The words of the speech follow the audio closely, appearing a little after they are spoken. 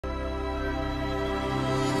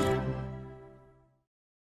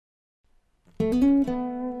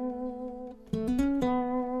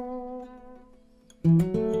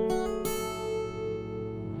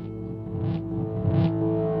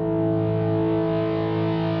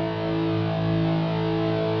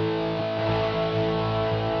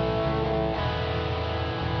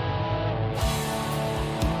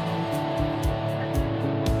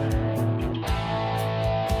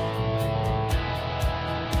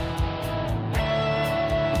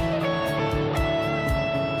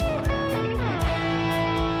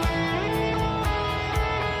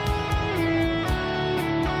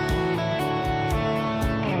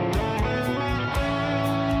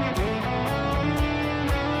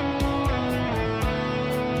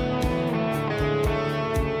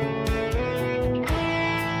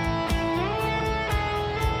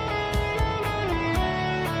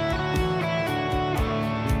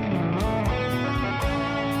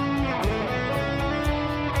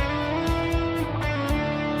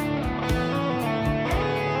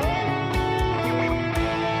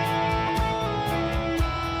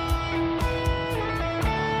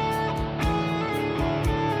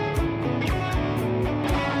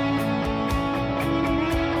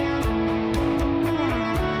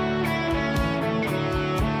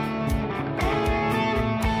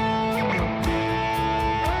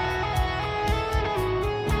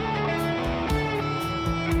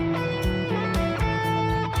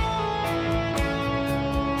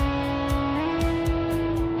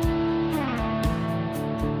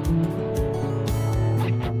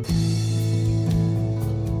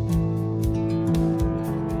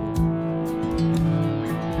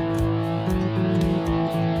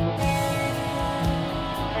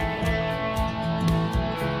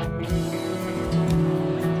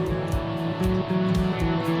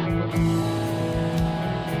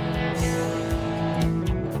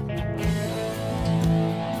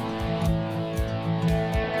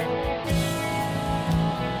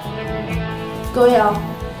各位啊，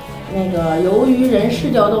由于人事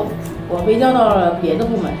调动，我被调到了别的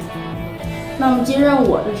部门。那么接任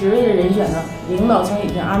我的职位的人选呢，领导层已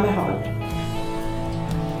经安排好了。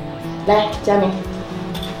来，佳明。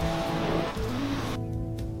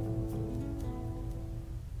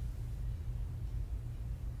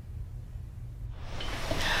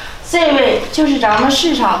这位就是咱们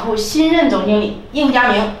市场部新任总经理应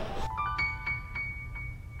佳明。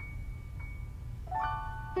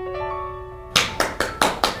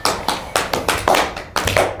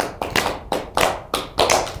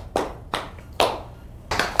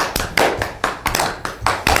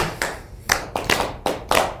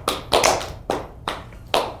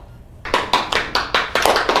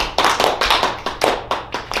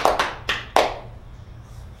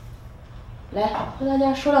来，和大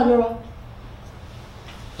家说两句吧。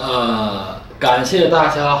感谢大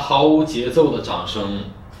家毫无节奏的掌声。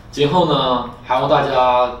今后呢，还望大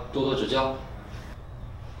家多多指教。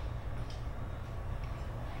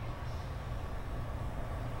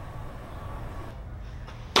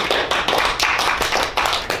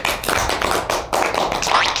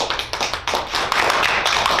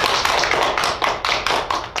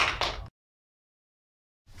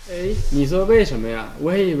你说为什么呀？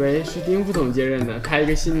我还以为是丁副总接任呢，他一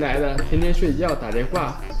个新来的，天天睡觉打电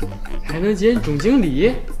话，还能接总经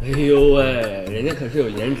理？哎呦喂，人家可是有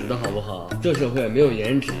颜值的好不好？这社会没有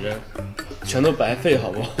颜值，全都白费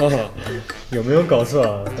好不好？有没有搞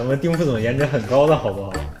错？咱们丁副总颜值很高的好不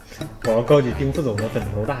好？我要高举丁副总的粉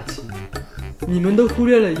头大旗。你们都忽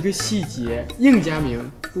略了一个细节，应佳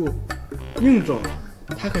明不，应总，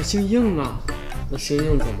他可姓应啊。那姓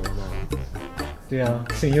应怎么了？对呀，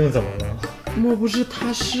姓应怎么了？莫不是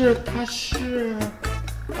他是？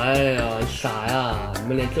哎呀，你傻呀！你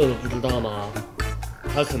们连这都不知道吗？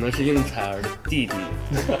他可能是应采儿的弟弟。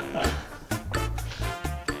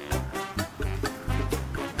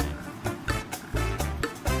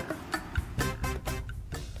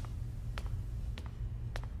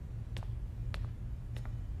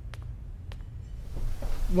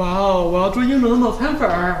哇哦，我要做应总的脑残粉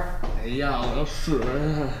儿。哎呀，我要死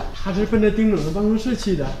了！他是奔着丁总的办公室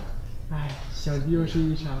去的，哎，想必又是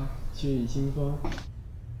一场血雨腥风。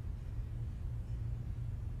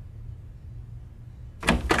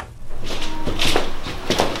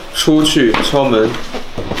出去敲门。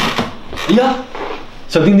哎呀，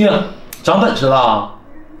小丁丁，长本事了！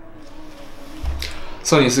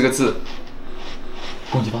送你4个字：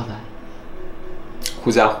恭喜发财，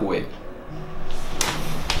狐假虎威。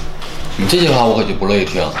你这句话我可就不乐意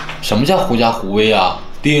听。什么叫狐假虎威啊？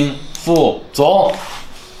丁副总，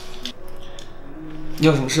你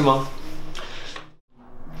有什么事吗？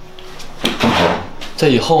这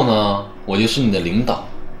以后呢，我就是你的领导，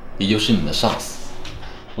也就是你的上司。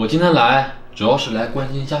我今天来主要是来关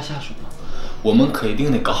心一下下属的。我们可一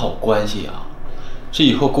定得搞好关系啊！这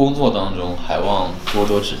以后工作当中还望多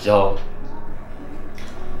多指教。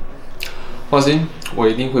放心，我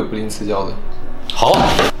一定会不吝赐教的。好，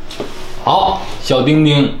好，小丁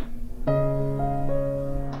丁，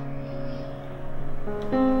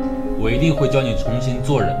我一定会教你重新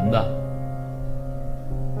做人的。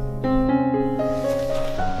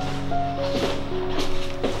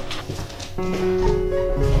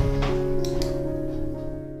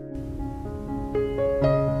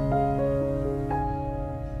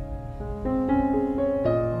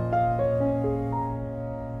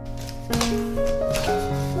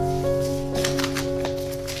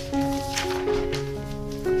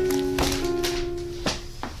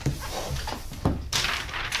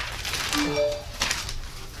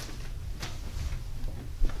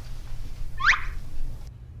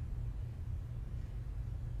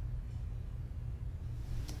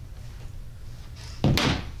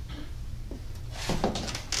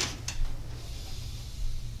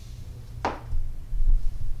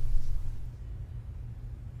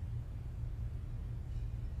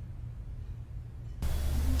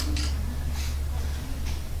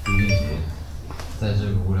林俊杰，在这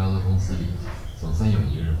个无聊的公司里，总算有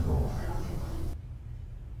一个人陪我玩。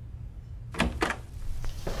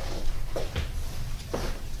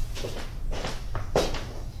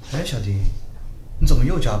哎，小丁，你怎么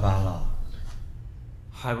又加班了？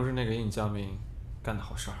还不是那个应家明干的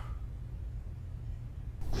好事儿。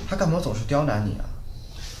他干嘛总是刁难你啊？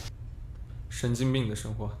神经病的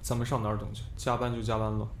生活，咱们上哪儿懂去？加班就加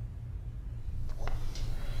班了。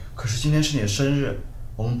可是今天是你的生日，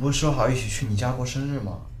我们不是说好一起去你家过生日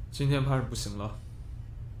吗？今天怕是不行了。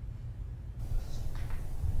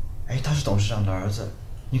哎，他是董事长的儿子，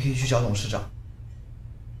你可以去找董事长。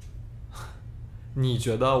你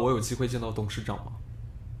觉得我有机会见到董事长吗？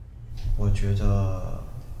我觉得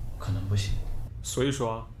可能不行。所以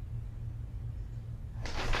说啊。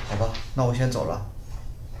好吧，那我先走了。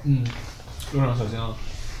路上小心啊。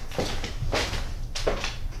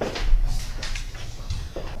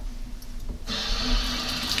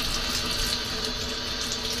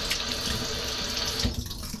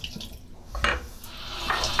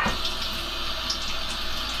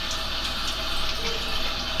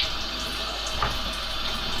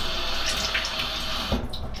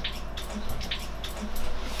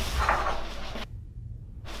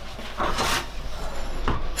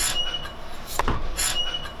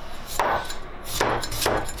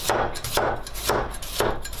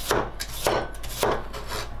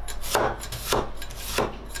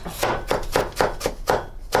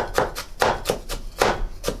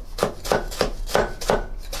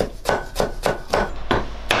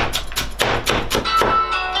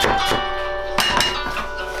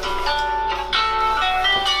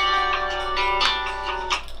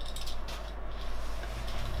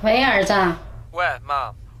喂，儿子。喂，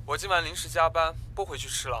妈，我今晚临时加班，不回去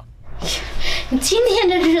吃了。你今天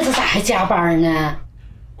这日子咋还加班呢？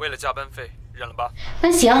为了加班费，忍了吧。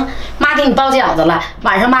那行，妈给你包饺子了，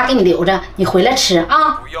晚上妈给你留着，你回来吃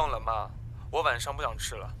啊。不用了，妈，我晚上不想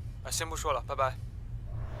吃了。先不说了，拜拜。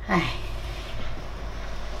哎，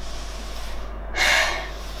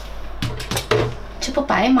这不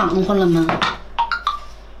白忙活了吗？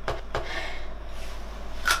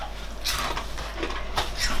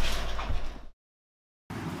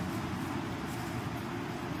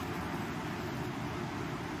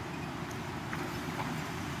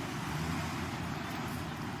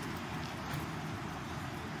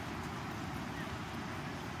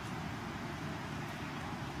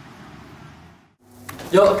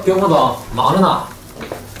哟，丁副总，忙着呢。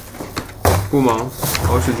不忙，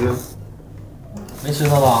熬时间。没吃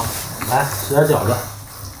呢吧？来，吃点饺子。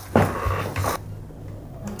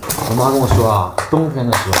我妈跟我说啊，冬天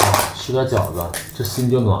的时候吃点饺子，这心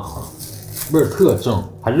就暖和了，味儿特正，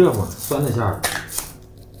还热乎呢，酸菜馅儿的。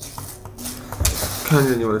看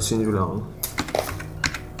着你，我的心就凉了。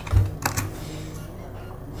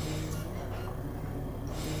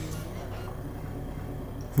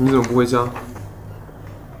你怎么不回家？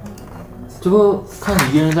这不看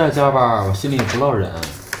你一个人在这加班，我心里不落忍，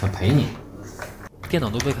想陪你。电脑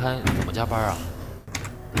都没开，怎么加班啊？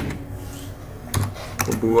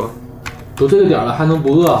我不饿。都这个点了还能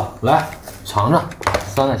不饿？来，尝尝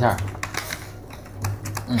酸菜馅儿。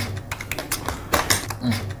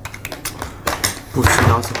不吃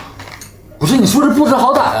拿走。不是你说是不知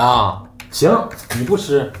好歹啊？行，你不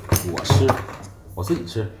吃，我吃，我自己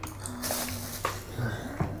吃。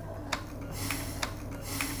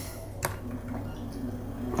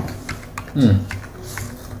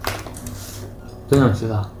真想吃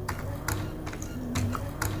它。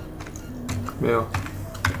没有。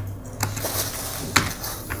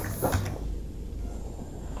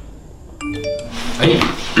哎，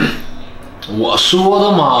我说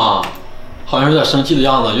的嘛，好像有点生气的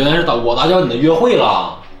样子。原来是我打搅你的约会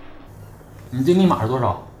了。你这密码是多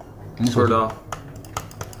少？你不知道。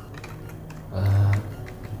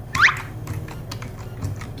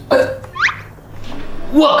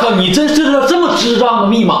我靠！你真是个这么智障的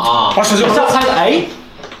密码！把手机下猜的，哎，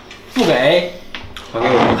不给，还给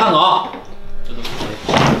我看看啊！这都是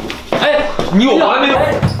谁？哎，你有完没有？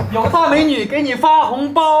有个大美女给你发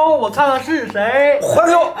红包，我看看是谁。还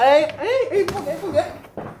给我！哎，不给。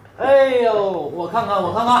哎呦，我看看。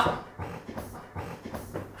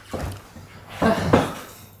哎，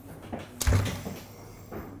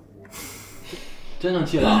真生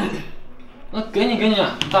气了。那给你，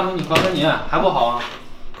大美女还给你，还不好啊？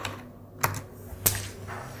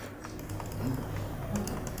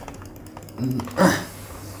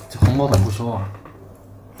这红包怎么不收啊？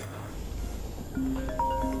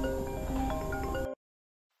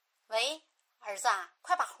喂，儿子，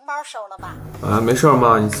快把红包收了吧。啊，没事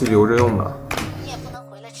妈，你自己留着用吧。你也不能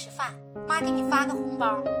回来吃饭，妈给你发个红包，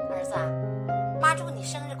儿子，妈祝你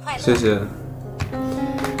生日快乐。谢谢。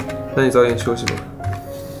那你早点休息吧。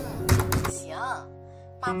行，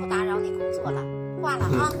妈不打扰你工作了，挂了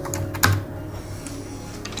啊。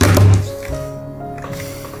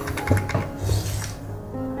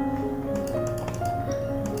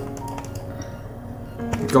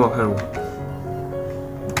你干嘛看着我？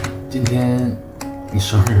今天你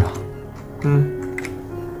生日啊？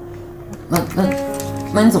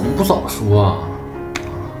那你怎么不早说啊？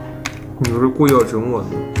你不是故意要整我的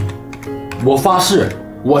吗？我发誓，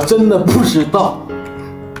我真的不知道。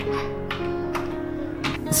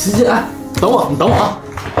时间，哎，等我，你等我啊！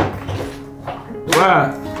喂，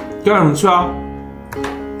干什么去啊？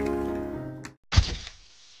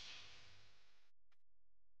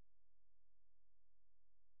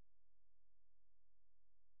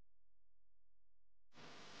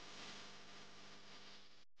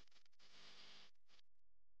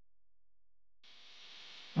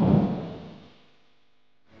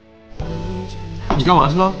你干嘛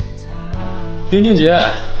去了？丁俊杰，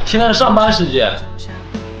现在是上班时间。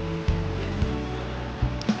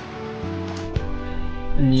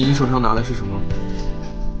你手上拿的是什么？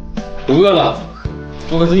我饿了，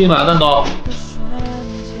我给自己买个蛋糕。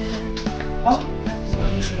好。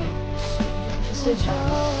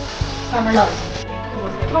外面冷。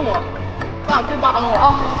碰我，爸别扒拉我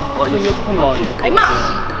啊！我又没碰到你。哎呀妈，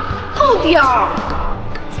好屌！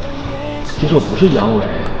其实我不是阳痿，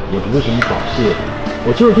也不是什么早泄，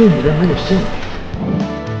我就是对女人很有兴趣。